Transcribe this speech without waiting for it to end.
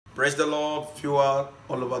Praise the Lord, viewer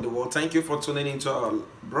all over the world. Thank you for tuning into our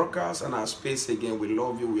broadcast and our space again. We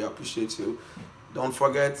love you. We appreciate you. Don't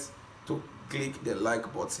forget to click the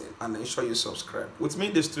like button and ensure you subscribe. With me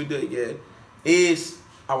in the studio again is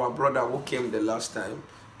our brother who came the last time.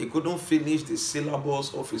 He couldn't finish the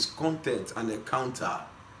syllables of his content and encounter.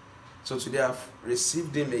 So today I've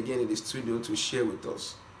received him again in the studio to share with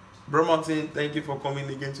us. Bro Martin, thank you for coming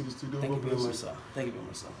again to the studio. Thank you very much, sir. Thank you very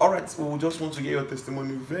much, sir. All right, we just want to get your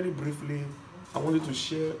testimony very briefly. I want you to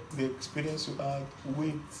share the experience you had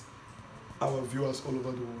with our viewers all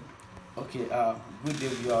over the world. Okay, good day,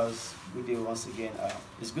 viewers. Good day once again.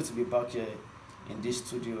 It's good to be back here in this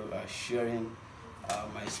studio sharing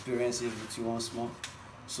my experiences with you once more.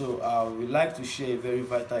 So we like to share a very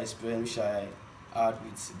vital experience which I had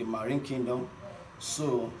with the Marine Kingdom.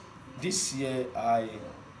 So this year I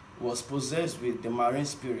was possessed with the marine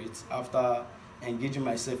spirit after engaging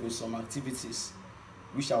myself in some activities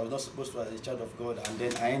which I was not supposed to as a child of God, and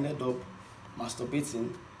then I ended up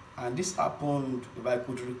masturbating, and this happened, if I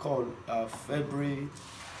could recall, February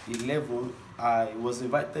 11. I was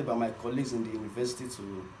invited by my colleagues in the university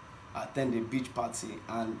to attend a beach party,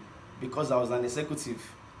 and because I was an executive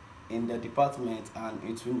in the department and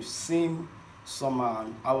it will seem somehow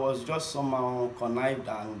I was just somehow connived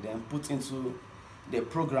and then put into the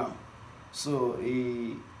program. So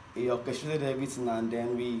he orchestrated everything, and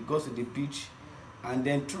then we go to the beach, and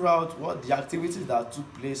then throughout what the activities that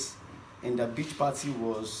took place in the beach party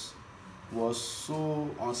was so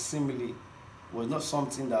unseemly, was not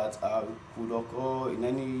something that could occur in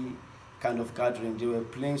any kind of gathering. They were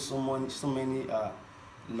playing so many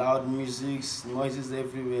loud musics, noises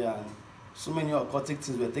everywhere, and so many occultic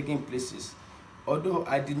things were taking places. Although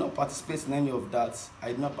I did not participate in any of that,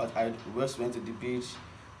 I just went to the beach,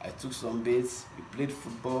 I took some baits, we played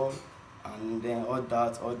football, and then all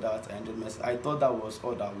that, and I thought that was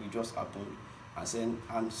all that will just happen.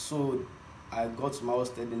 And so I got to my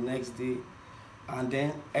hostel the next day, and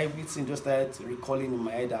then everything just started recalling in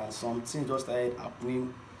my head, and something just started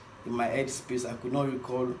happening in my head space. I could not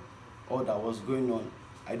recall all that was going on.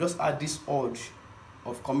 I just had this urge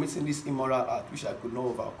of committing this immoral act which I could not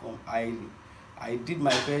overcome. I did my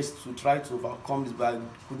best to try to overcome this, but I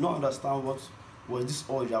could not understand what was this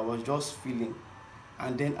urge I was just feeling.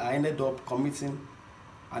 And then I ended up committing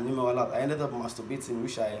an immoral act. I ended up masturbating,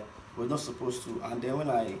 which I was not supposed to. And then when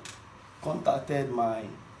I contacted my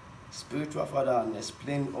spiritual father and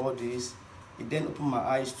explained all this, it then opened my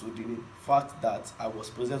eyes to the fact that I was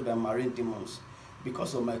possessed by marine demons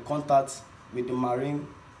because of my contact with the marine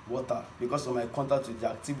water, because of my contact with the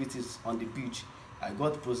activities on the beach. I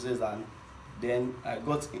got possessed, and then I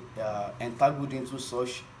got entangled into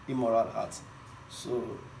such immoral acts. So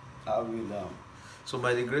I will. So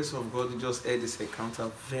by the grace of God, you just had this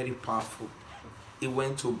encounter, very powerful. He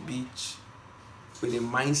went to beach with the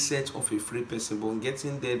mindset of a free person, but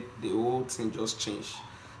getting there, the whole thing just changed.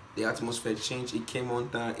 The atmosphere changed. It came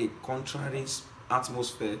under a contrary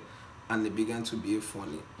atmosphere, and it began to be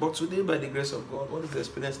funny. But today, by the grace of God, what is the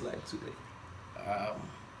experience like today?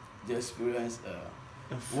 The experience.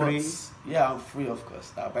 Free? Yeah, I'm free, of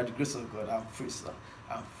course. By the grace of God, I'm free, sir.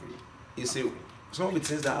 I'm free. You see, some of the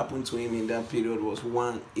things that happened to him in that period was,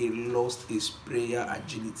 one, he lost his prayer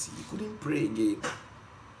agility. He couldn't pray again.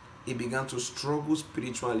 He began to struggle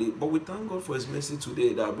spiritually. But we thank God for his mercy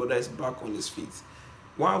today that our brother is back on his feet.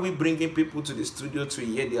 Why are we bringing people to the studio to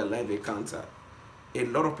hear their live encounter? A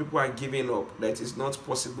lot of people are giving up that it's not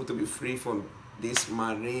possible to be free from this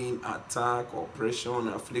marine attack, oppression,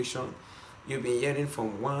 affliction. You've been hearing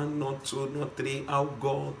from one, not two, not three, how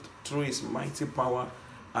God, through his mighty power,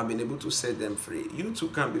 have been able to set them free. You too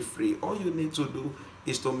can be free. All you need to do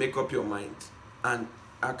is to make up your mind. And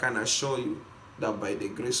I can assure you that by the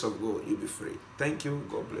grace of God, you'll be free. Thank you.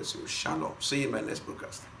 God bless you. Shalom. See you in my next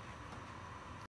broadcast.